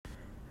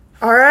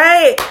All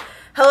right.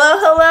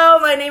 Hello.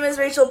 My name is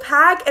Rachel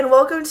Pack, and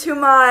welcome to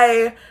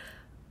my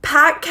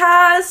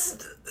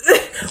Packcast.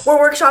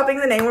 We're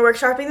workshopping the name.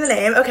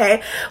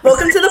 Okay.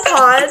 Welcome to the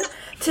pod.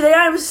 Today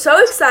I'm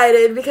so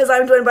excited because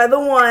I'm joined by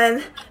the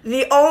one,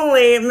 the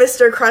only,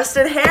 Mr.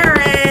 Creston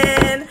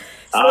Herron.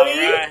 All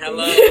right.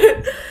 Hello.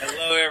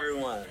 Hello,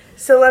 everyone.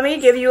 So let me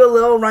give you a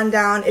little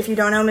rundown if you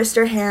don't know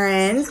Mr.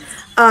 Herron.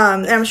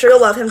 And I'm sure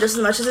you'll love him just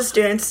as much as his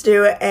students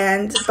do.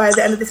 And by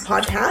the end of this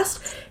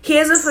podcast, he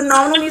is a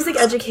phenomenal music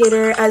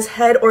educator as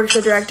head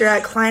orchestra director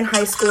at Klein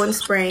High School in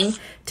Spring,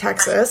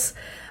 Texas,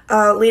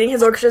 leading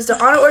his orchestras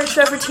to honor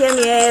orchestra for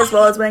TMEA, as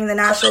well as winning the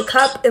National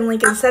Cup in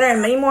Lincoln Center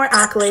and many more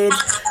accolades.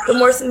 But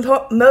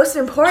most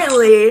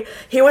importantly,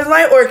 he was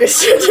my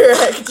orchestra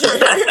director.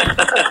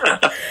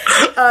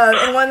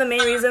 And one of the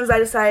main reasons I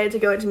decided to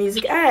go into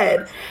music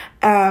ed.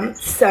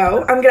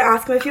 So I'm going to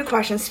ask him a few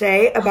questions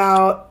today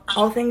about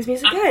all things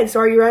music ed. So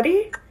are you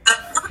ready?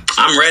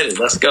 I'm ready.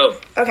 Let's go.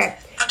 Okay.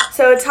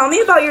 So tell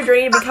me about your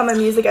journey to become a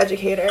music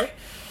educator.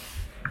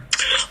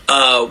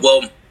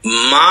 Well,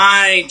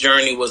 my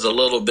journey was a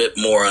little bit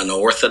more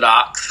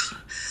unorthodox.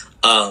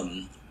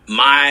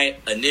 My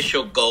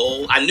initial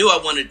goal, I knew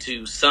I wanted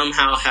to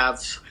somehow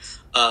have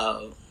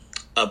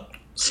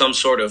some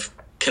sort of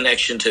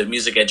connection to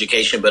music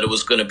education, but it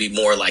was going to be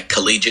more like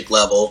collegiate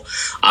level.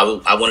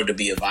 I wanted to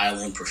be a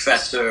violin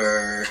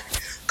professor,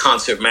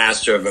 concert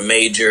master of a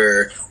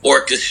major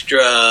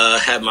orchestra,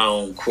 have my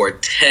own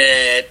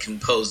quartet,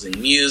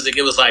 composing music.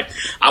 It was like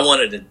I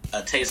wanted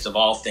a taste of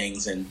all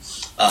things. And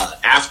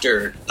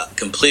after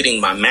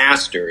completing my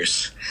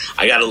master's,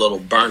 I got a little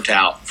burnt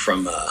out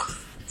from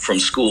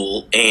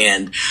school,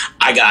 and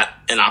I got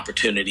an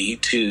opportunity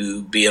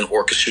to be an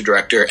orchestra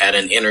director at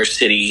an inner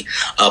city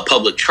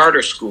public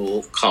charter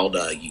school called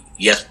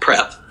Yes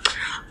Prep.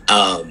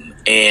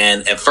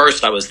 And at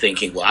first I was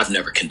thinking, well, I've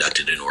never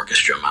conducted an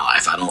orchestra in my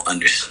life. I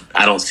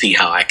don't see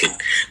how I could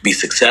be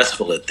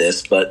successful at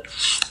this. But,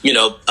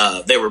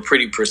 they were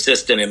pretty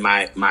persistent, and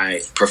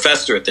my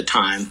professor at the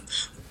time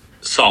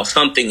saw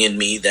something in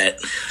me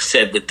that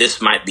said that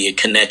this might be a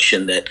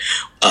connection that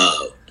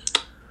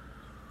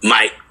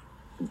might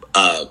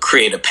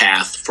create a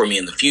path for me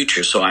in the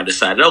future. So I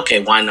decided,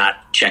 okay, why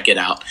not check it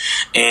out?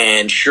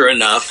 And sure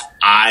enough,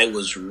 I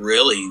was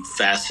really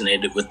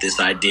fascinated with this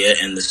idea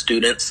and the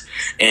students,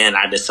 and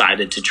I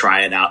decided to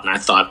try it out. And I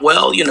thought,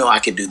 well, I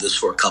could do this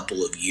for a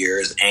couple of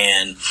years,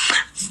 and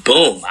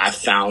boom, I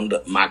found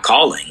my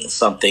calling,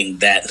 something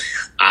that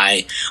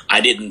I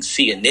didn't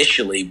see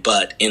initially,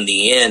 but in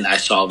the end, I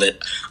saw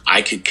that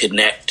I could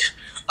connect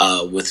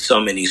with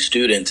so many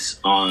students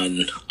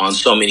on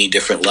so many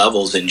different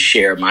levels and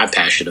share my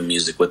passion of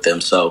music with them,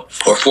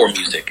 or for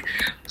music.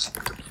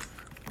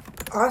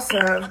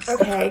 Awesome.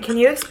 Okay. Can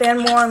you expand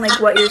more on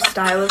what your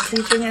style of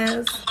teaching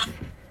is?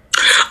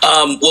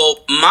 Well,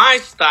 my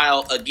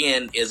style,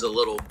 again, is a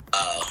little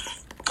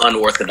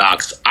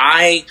unorthodox.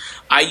 I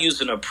use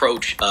an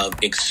approach of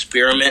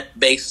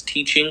experiment-based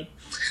teaching.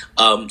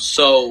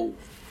 So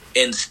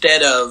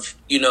instead of,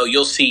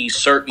 you'll see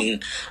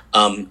certain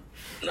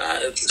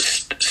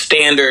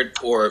standard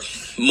or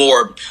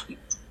more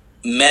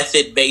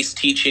method-based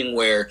teaching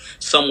where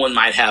someone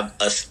might have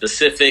a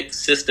specific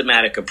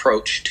systematic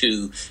approach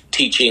to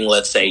teaching,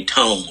 let's say,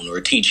 tone or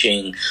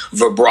teaching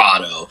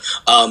vibrato.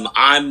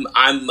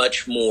 I'm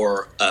much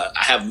more, I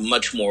have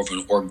much more of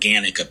an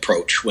organic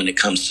approach when it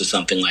comes to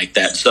something like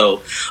that.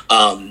 So,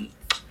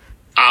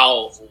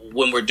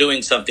 when we're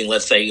doing something,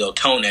 let's say,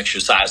 tone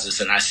exercises,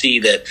 and I see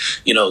that,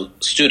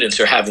 students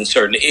are having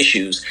certain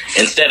issues,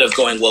 instead of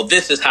going, well,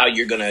 this is how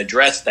you're going to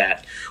address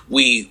that,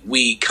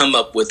 we come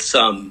up with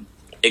some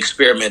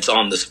experiments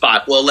on the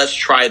spot. Well, let's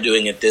try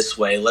doing it this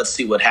way. Let's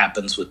see what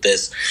happens with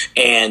this.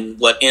 And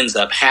what ends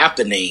up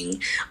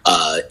happening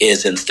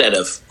is instead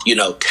of,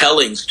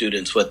 telling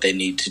students what they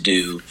need to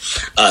do,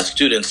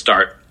 students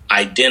start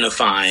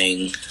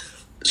identifying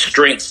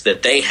strengths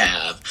that they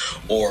have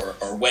or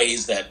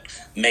ways that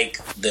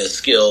make the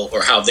skill,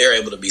 or how they're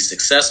able to be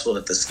successful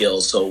at the skill,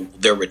 so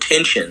their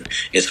retention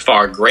is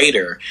far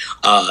greater,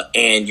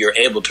 and you're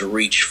able to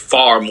reach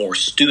far more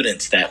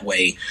students that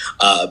way,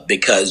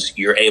 because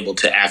you're able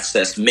to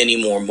access many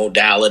more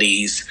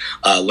modalities,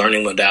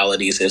 learning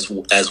modalities,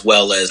 as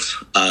well as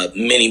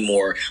many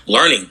more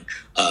learning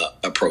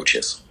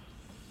approaches.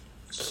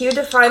 Can you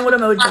define what a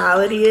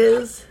modality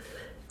is?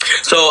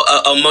 So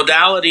a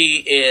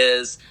modality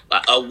is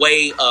a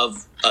way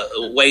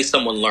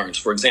someone learns.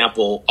 For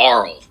example,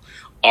 orally.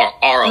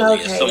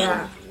 Okay, If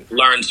someone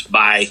learns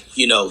by,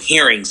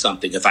 hearing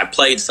something. If I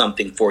played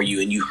something for you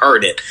and you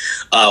heard it,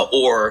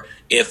 or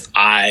if if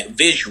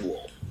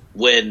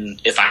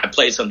I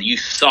played something, you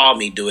saw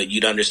me do it,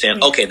 you'd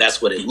understand, okay,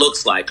 that's what it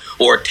looks like.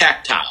 Or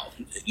tactile.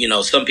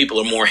 Some people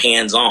are more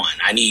hands-on.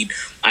 I need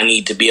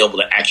to be able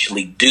to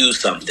actually do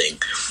something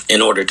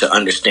in order to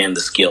understand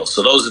the skill.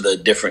 So those are the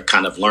different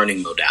kind of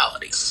learning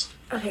modalities.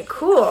 Okay,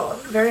 cool.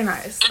 Very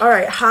nice. All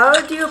right. How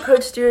do you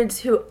approach students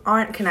who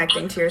aren't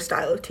connecting to your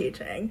style of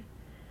teaching?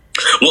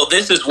 Well,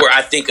 this is where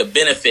I think a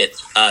benefit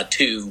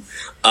to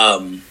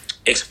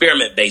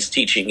experiment-based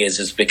teaching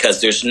is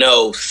because there's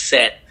no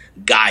set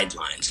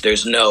guidelines.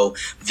 There's no,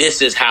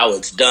 this is how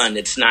it's done.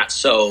 It's not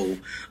so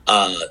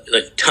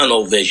like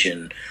tunnel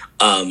vision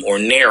or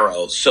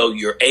narrow. So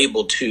you're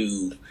able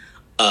to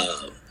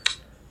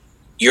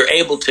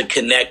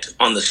connect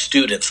on the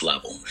student's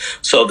level.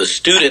 So the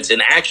students,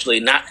 and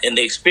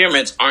the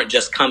experiments aren't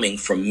just coming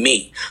from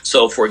me.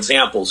 So for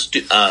example,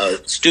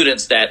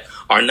 students that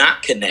are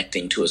not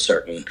connecting to a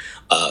certain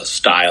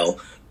style,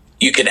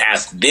 you can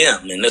ask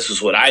them, and this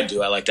is what I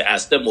do. I like to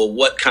ask them, well,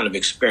 what kind of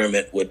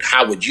experiment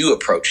how would you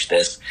approach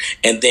this?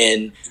 And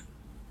then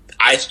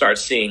I start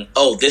seeing,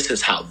 oh, this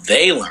is how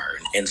they learn.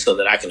 And so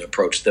that I can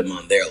approach them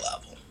on their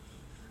level.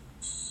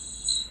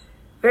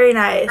 Very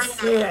nice.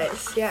 Very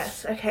nice.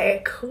 Yes.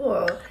 Okay,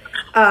 cool.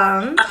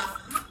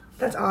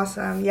 That's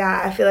awesome.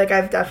 Yeah, I feel like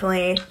we've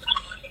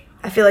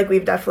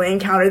definitely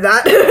encountered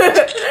that.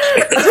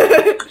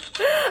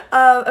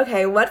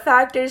 Okay, what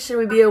factors should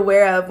we be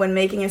aware of when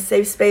making a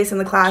safe space in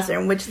the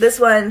classroom? Which this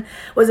one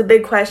was a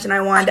big question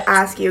I wanted to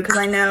ask you, because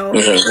I know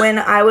when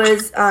I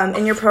was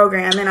in your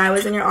program and I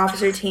was in your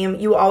officer team,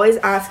 you always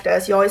asked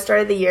us, you always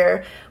started the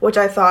year, which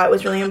I thought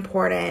was really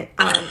important,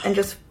 and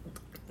just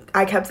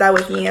I kept that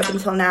with me up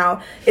until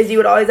now, is you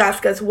would always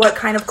ask us, what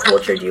kind of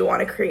culture do you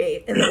want to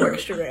create in the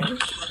orchestra room?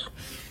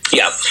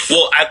 Yeah,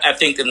 well, I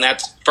think, and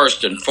that's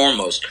first and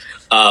foremost,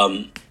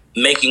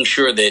 making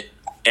sure that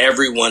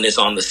everyone is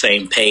on the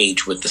same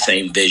page with the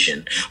same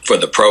vision for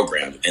the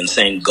program and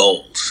same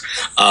goals.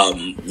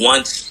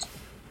 Once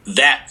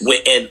that,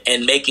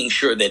 and making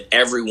sure that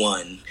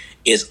everyone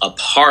is a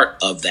part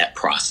of that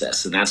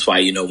process. And that's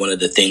why, one of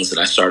the things that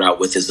I start out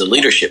with is the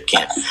leadership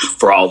camp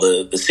for all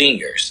the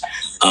seniors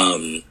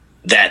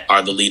that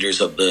are the leaders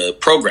of the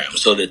program,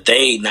 so that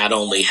they not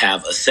only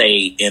have a say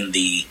in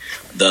the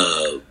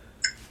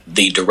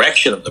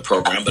direction of the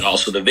program, but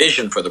also the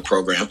vision for the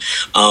program,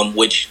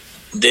 which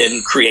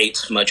then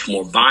creates much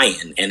more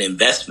buy-in and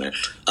investment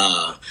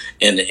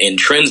and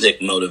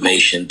intrinsic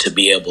motivation to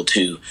be able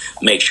to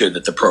make sure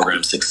that the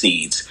program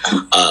succeeds.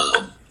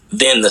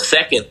 Then the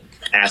second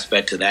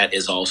aspect to that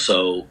is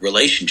also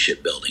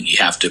relationship building. You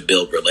have to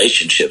build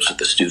relationships with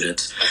the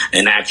students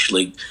and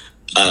actually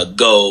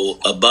go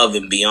above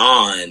and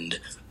beyond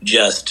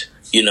just,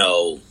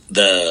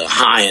 the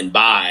hi and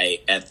bye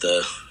at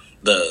the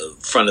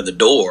front of the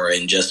door,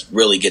 and just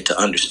really get to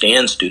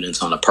understand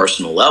students on a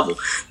personal level.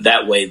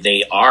 That way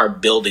they are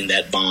building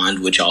that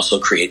bond, which also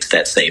creates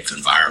that safe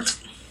environment.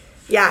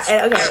 Yeah,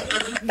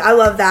 okay. I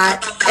love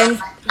that.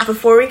 And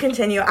before we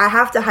continue, I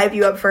have to hype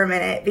you up for a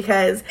minute,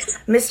 because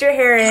Mr.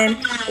 Herron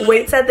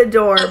waits at the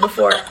door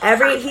before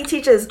he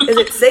teaches, is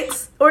it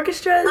 6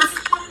 orchestras?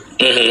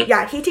 Mm-hmm.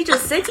 Yeah, he teaches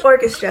 6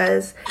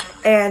 orchestras,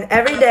 and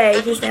every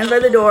day he stands by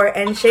the door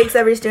and shakes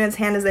every student's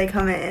hand as they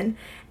come in.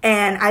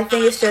 And I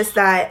think it's just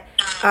that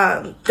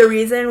the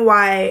reason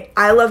why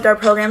I loved our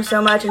program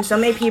so much, and so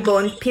many people,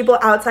 and people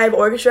outside of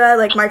orchestra,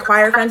 like my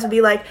choir friends would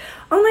be like,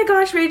 oh my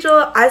gosh,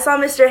 Rachel, I saw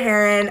Mr.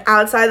 Herron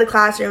outside the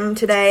classroom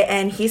today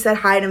and he said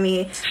hi to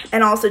me.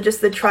 And also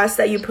just the trust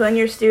that you put in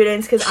your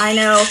students, because I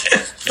know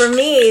for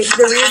me,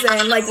 the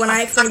reason, like when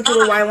I explain to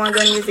people why I want to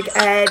go into music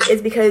ed,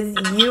 is because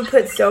you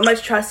put so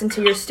much trust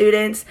into your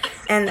students,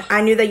 and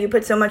I knew that you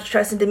put so much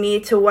trust into me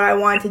to what I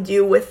wanted to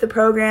do with the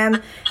program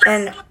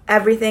and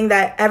everything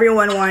that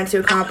everyone wanted to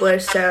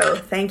accomplish. So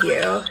thank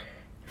you.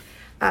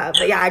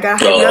 But yeah, I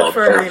gotta hype you up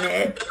for a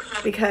minute,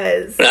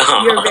 because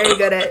you're very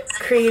good at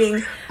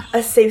creating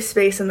a safe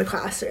space in the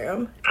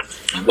classroom.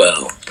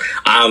 Well,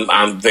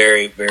 I'm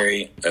very,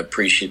 very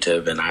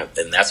appreciative, and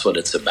that's what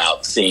it's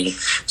about, seeing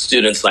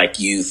students like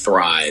you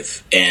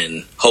thrive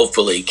and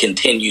hopefully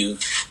continue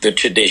the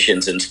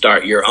traditions and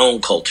start your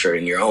own culture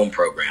in your own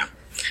program.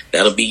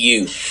 That'll be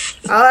you.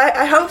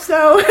 I hope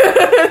so.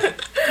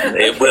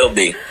 It will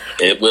be.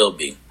 It will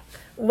be.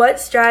 What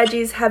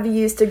strategies have you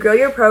used to grow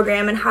your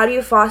program, and how do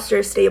you foster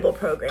a stable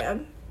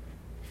program?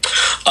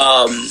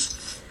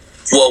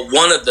 Well,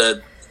 one of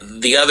the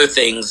other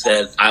things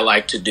that I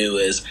like to do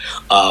is,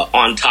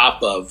 on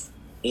top of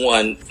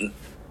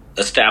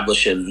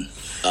establishing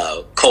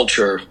a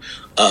culture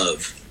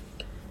of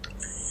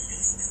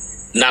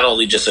not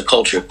only just a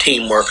culture of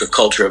teamwork, a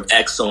culture of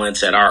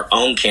excellence at our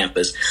own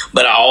campus,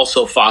 but I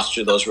also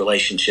foster those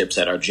relationships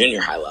at our junior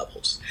high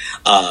levels,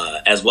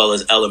 as well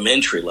as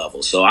elementary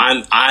levels. So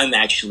I'm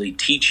actually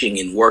teaching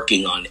and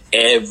working on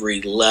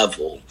every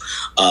level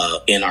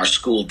in our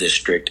school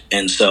district.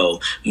 And so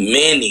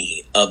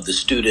many of the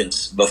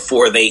students,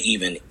 before they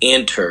even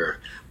enter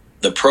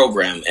the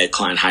program at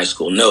Klein High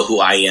School, know who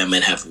I am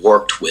and have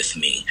worked with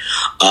me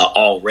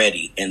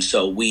already. And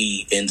so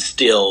we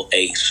instill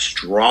a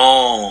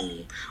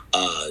strong,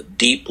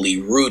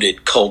 deeply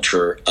rooted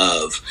culture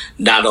of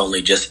not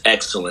only just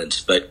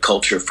excellence, but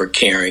culture for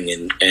caring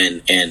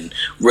and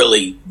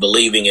really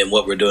believing in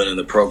what we're doing in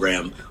the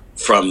program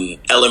from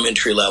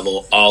elementary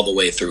level all the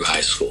way through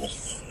high school.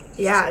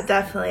 Yeah,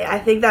 definitely. I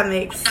think that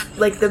makes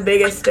like the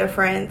biggest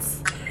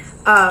difference.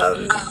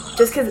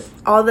 Just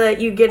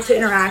because you get to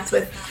interact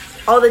with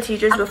all the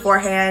teachers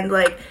beforehand,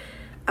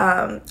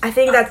 I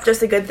think that's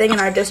just a good thing in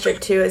our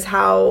district too, is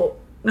how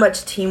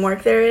much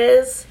teamwork there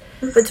is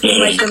between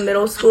like the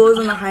middle schools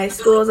and the high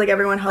schools. Like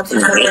everyone helps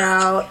each other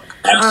out.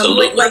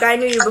 Like I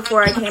knew you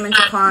before I came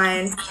into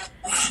Klein.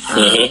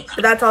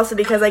 But that's also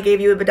because I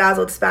gave you a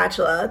bedazzled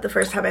spatula the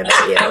first time I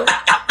met you.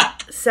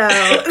 So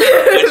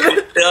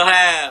still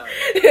have.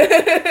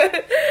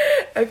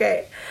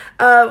 Okay.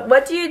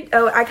 What do you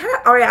I kind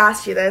of already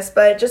asked you this,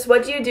 but just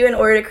what do you do in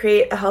order to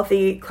create a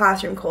healthy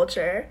classroom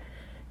culture?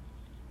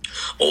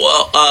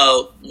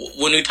 Well,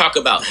 when we talk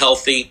about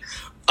healthy,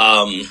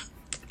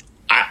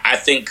 I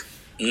think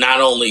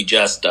not only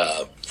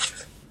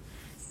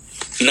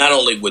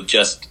with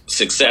just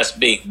success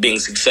being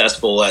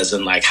successful as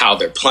in like how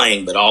they're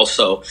playing, but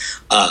also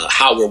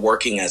how we're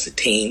working as a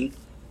team.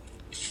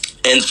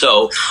 And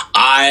so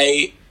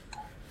I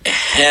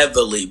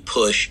heavily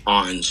push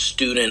on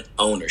student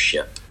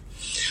ownership.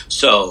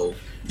 So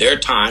there are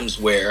times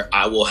where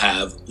I will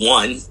have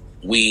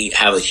we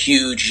have a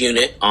huge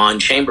unit on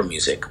chamber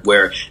music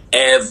where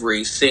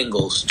every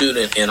single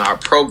student in our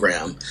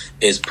program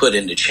is put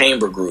into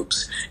chamber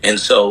groups. And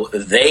so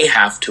they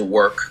have to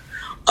work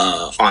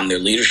on their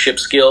leadership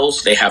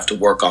skills. They have to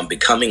work on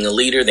becoming a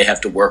leader. They have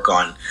to work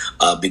on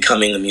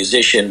becoming a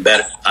musician,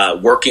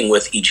 working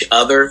with each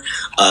other,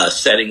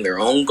 setting their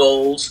own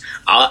goals.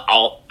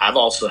 I've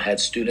also had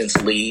students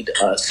lead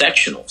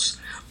sectionals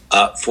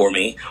for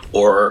me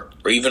or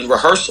even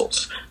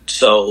rehearsals,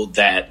 so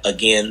that,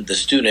 again, the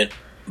student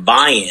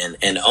buy-in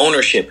and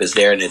ownership is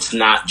there, and it's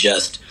not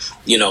just,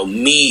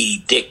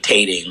 me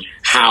dictating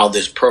how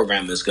this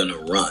program is going to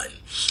run.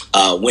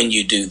 When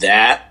you do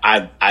that,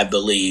 I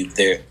believe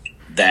that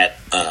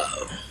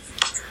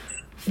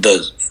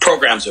the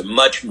programs are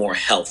much more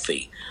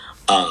healthy,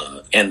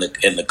 and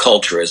the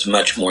culture is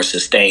much more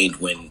sustained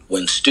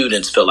when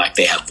students feel like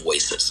they have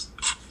voices.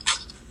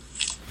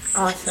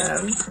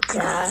 Awesome.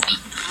 Yeah.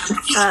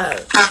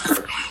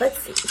 Let's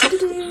see.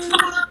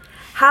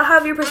 How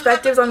have your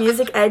perspectives on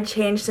music ed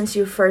changed since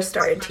you first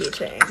started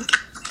teaching?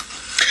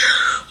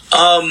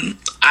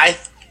 I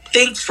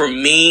think for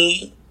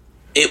me,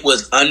 it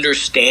was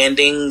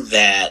understanding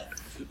that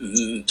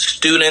many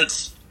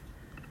students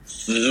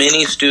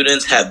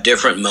have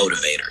different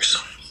motivators.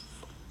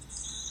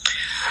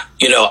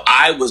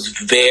 I was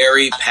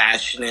very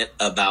passionate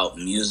about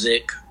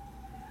music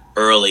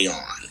early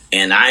on.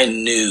 And I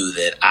knew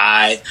that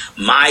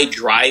my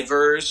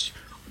drivers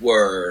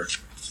were,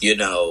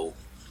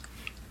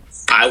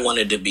 I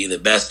wanted to be the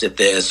best at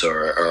this,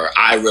 or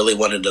I really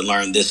wanted to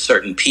learn this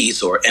certain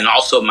piece, and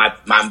also my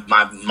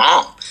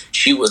mom,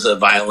 she was a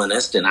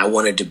violinist and I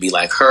wanted to be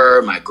like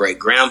her. My great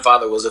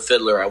grandfather was a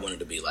fiddler. I wanted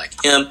to be like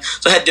him.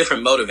 So I had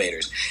different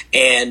motivators.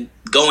 And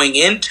going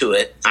into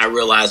it, I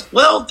realized,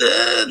 not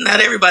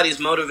everybody's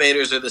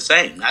motivators are the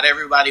same. Not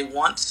everybody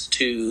wants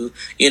to,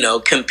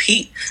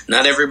 compete.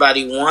 Not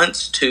everybody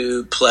wants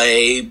to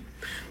play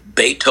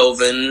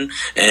Beethoven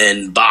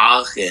and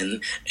Bach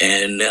and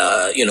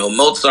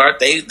Mozart.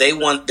 They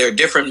want their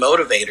different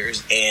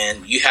motivators,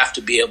 and you have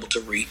to be able to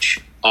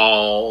reach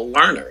all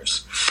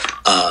learners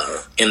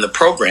in the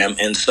program.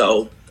 And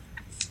so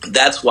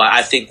that's why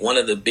I think one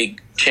of the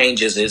big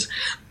changes is,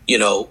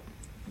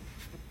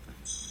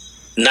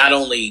 not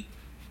only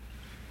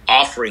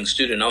offering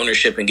student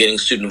ownership and getting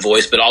student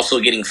voice, but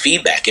also getting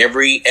feedback.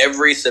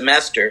 Every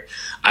semester,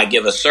 I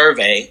give a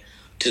survey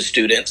to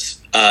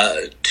students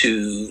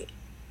to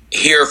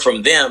hear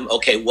from them.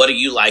 Okay, what are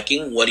you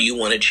liking? What do you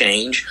want to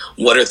change?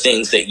 What are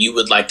things that you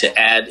would like to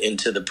add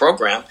into the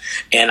program?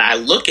 And I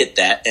look at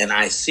that and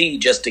I see,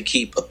 just to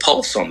keep a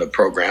pulse on the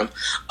program,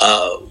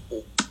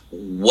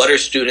 what are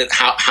students,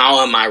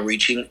 how am I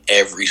reaching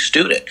every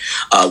student?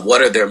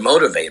 What are their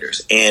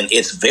motivators? And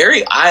it's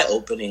very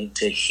eye-opening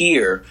to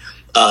hear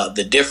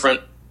the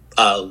different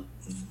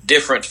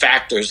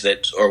factors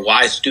or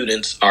why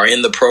students are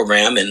in the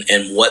program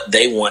and what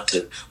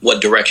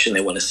direction they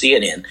want to see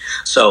it in.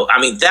 So,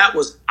 that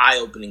was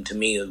eye-opening to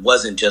me. It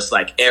wasn't just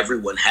like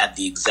everyone had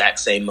the exact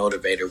same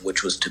motivator,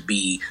 which was to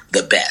be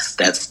the best.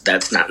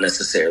 That's not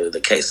necessarily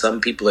the case. Some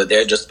people are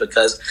there just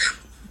because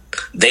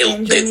they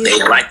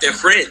like their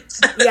friends.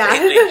 Yeah.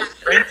 They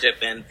friendship,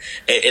 and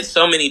it's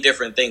so many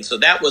different things. So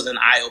that was an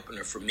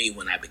eye-opener for me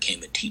when I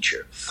became a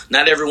teacher.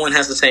 Not everyone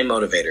has the same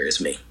motivator as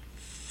me.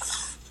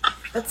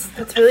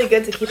 That's really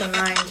good to keep in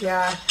mind,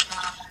 yeah.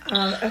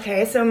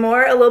 Okay, so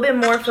a little bit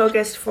more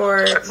focused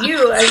for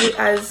you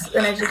as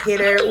an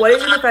educator. What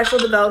is your professional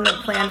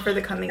development plan for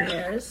the coming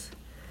years?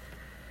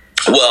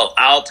 Well,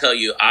 I'll tell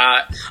you,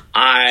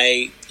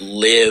 I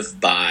live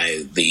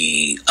by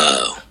the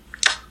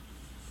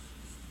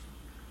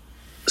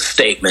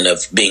statement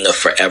of being a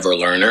forever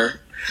learner,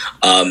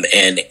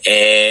 and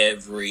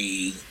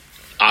every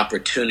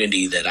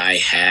opportunity that I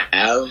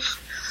have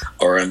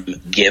or am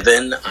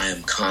given, I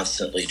am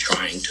constantly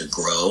trying to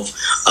grow,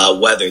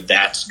 whether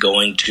that's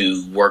going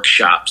to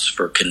workshops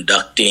for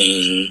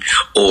conducting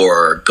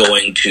or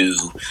going to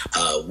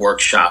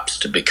workshops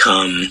to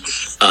become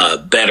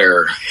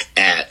better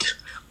at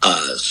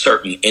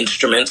certain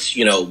instruments.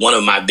 One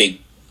of my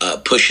big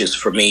pushes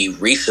for me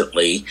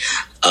recently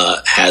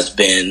has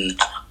been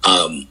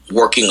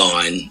working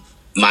on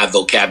my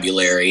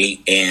vocabulary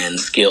and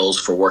skills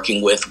for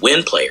working with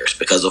wind players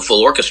because of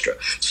full orchestra.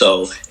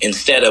 So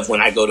instead of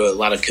when I go to a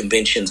lot of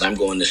conventions, I'm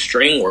going to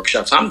string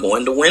workshops, I'm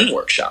going to wind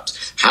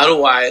workshops. How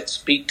do I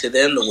speak to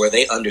them to where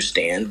they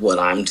understand what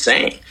I'm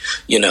saying?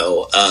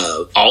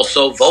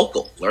 Also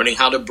vocal, learning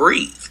how to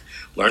breathe,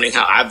 learning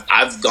how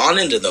I've gone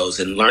into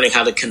those and learning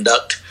how to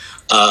conduct,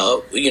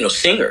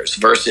 singers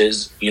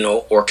versus,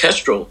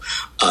 orchestral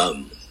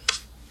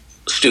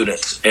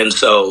students. And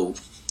so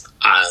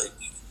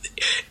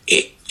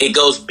it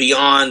goes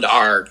beyond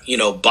our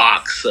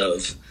box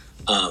of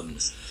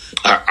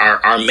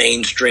our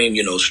mainstream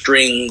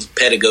strings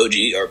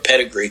pedagogy or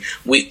pedigree.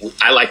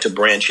 I like to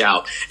branch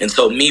out, and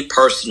so me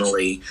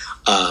personally,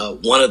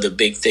 one of the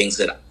big things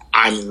that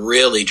I'm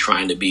really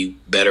trying to be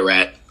better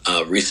at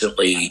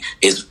recently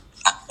is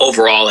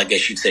overall, I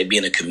guess you'd say,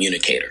 being a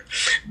communicator,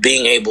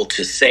 being able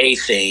to say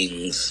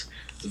things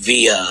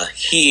via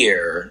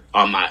here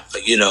on my,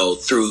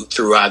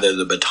 through either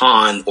the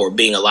baton or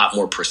being a lot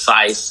more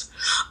precise,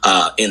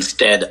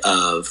 instead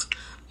of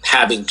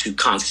having to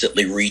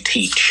constantly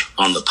reteach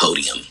on the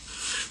podium,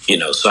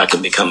 so I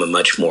can become a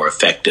much more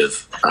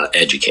effective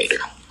educator.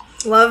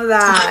 Love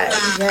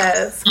that.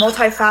 Yes.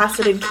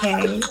 Multifaceted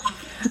king.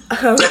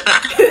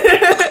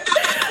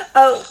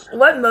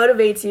 What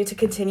motivates you to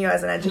continue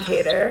as an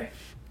educator?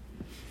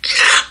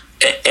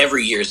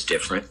 Every year is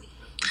different.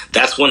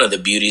 That's one of the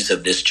beauties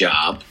of this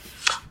job.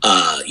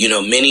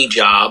 Many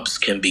jobs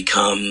can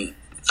become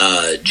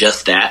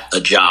just that, a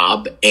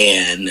job,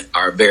 and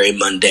are very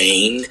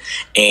mundane,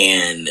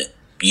 and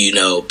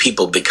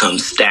people become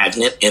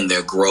stagnant in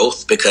their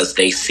growth because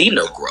they see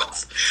no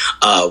growth,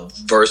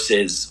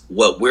 versus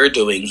what we're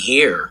doing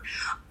here.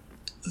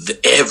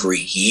 Every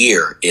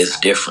year is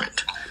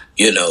different.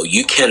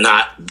 You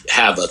cannot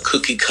have a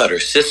cookie cutter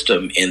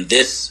system in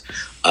this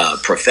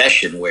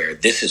profession where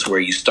this is where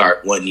you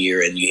start one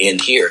year and you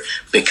end here,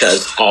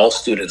 because all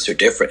students are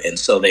different, and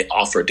so they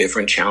offer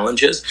different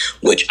challenges,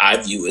 which I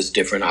view as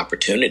different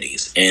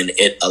opportunities, and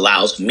it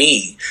allows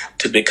me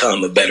to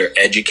become a better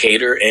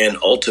educator and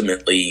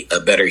ultimately a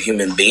better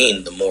human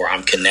being the more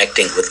I'm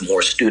connecting with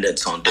more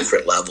students on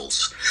different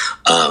levels.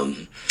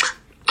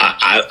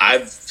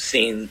 I've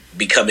seen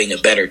becoming a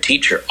better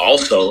teacher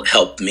also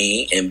help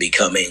me in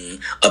becoming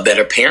a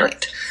better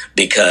parent,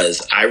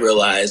 because I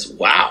realize,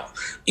 wow,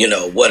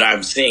 what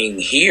I'm seeing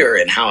here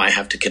and how I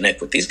have to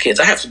connect with these kids,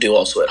 I have to do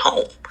also at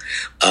home.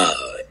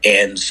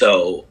 And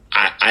so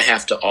I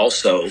have to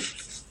also,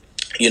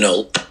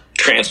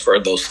 transfer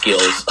those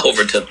skills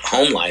over to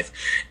home life.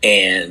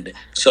 And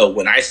so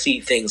when I see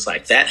things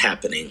like that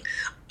happening,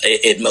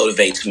 it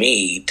motivates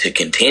me to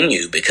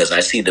continue, because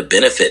I see the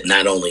benefit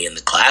not only in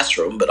the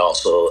classroom, but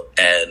also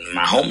in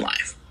my home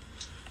life.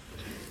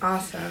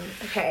 Awesome.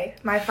 Okay,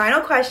 my final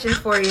question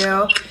for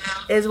you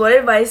is, what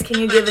advice can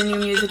you give a new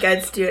music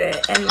ed student?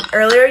 And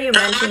earlier you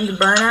mentioned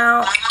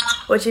burnout,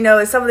 which,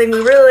 is something we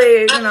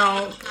really, we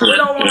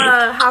don't want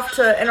to have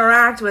to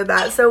interact with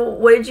that. So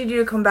what did you do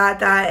to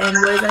combat that, and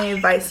what is any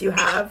advice you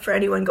have for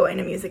anyone going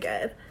to music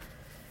ed?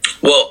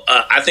 Well,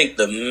 I think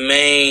the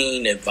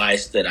main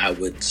advice that I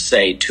would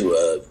say to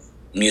a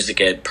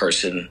music ed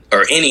person,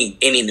 or any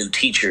new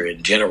teacher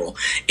in general,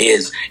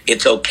 is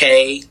it's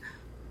okay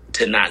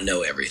to not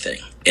know everything,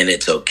 and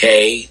it's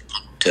okay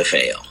to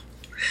fail.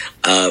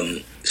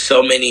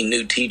 So many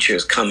new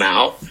teachers come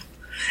out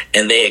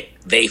and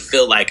they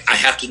feel like, I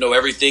have to know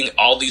everything.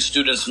 All these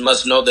students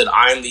must know that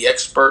I'm the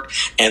expert,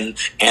 and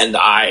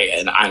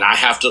I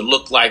have to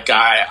look like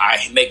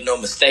I make no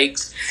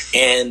mistakes.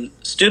 And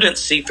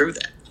students see through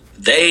that.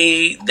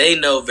 They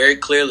know very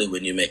clearly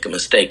when you make a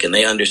mistake, and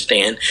they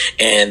understand.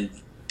 And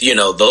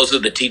those are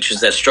the teachers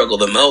that struggle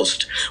the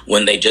most,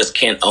 when they just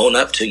can't own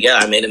up to,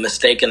 I made a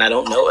mistake and I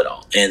don't know it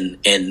all.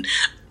 And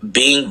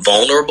being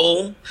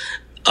vulnerable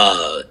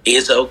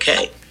is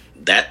okay.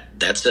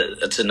 That's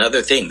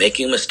another thing.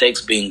 Making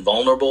mistakes, being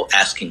vulnerable,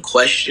 asking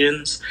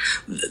questions.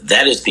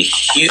 That is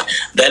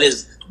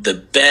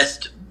the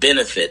best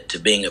benefit to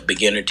being a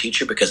beginner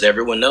teacher, because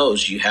everyone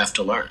knows you have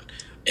to learn,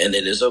 and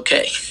it is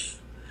okay.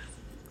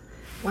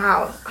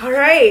 Wow. All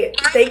right.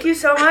 Thank you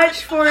so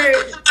much for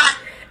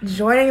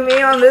joining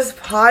me on this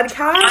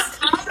podcast.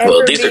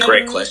 Well, these are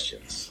great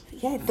questions.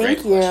 Yeah,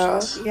 thank you.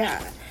 Yeah.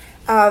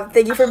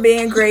 Thank you for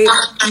being a great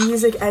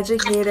music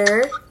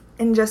educator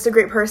and just a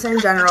great person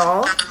in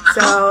general.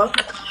 So,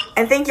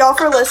 and thank y'all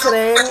for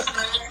listening.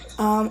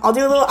 I'll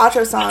do a little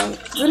outro song.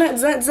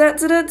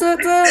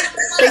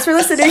 Thanks for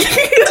listening.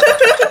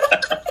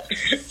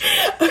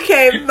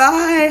 Okay,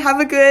 bye.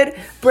 Have a good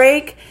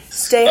break.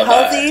 Stay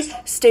healthy.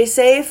 Stay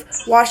safe.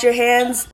 Wash your hands.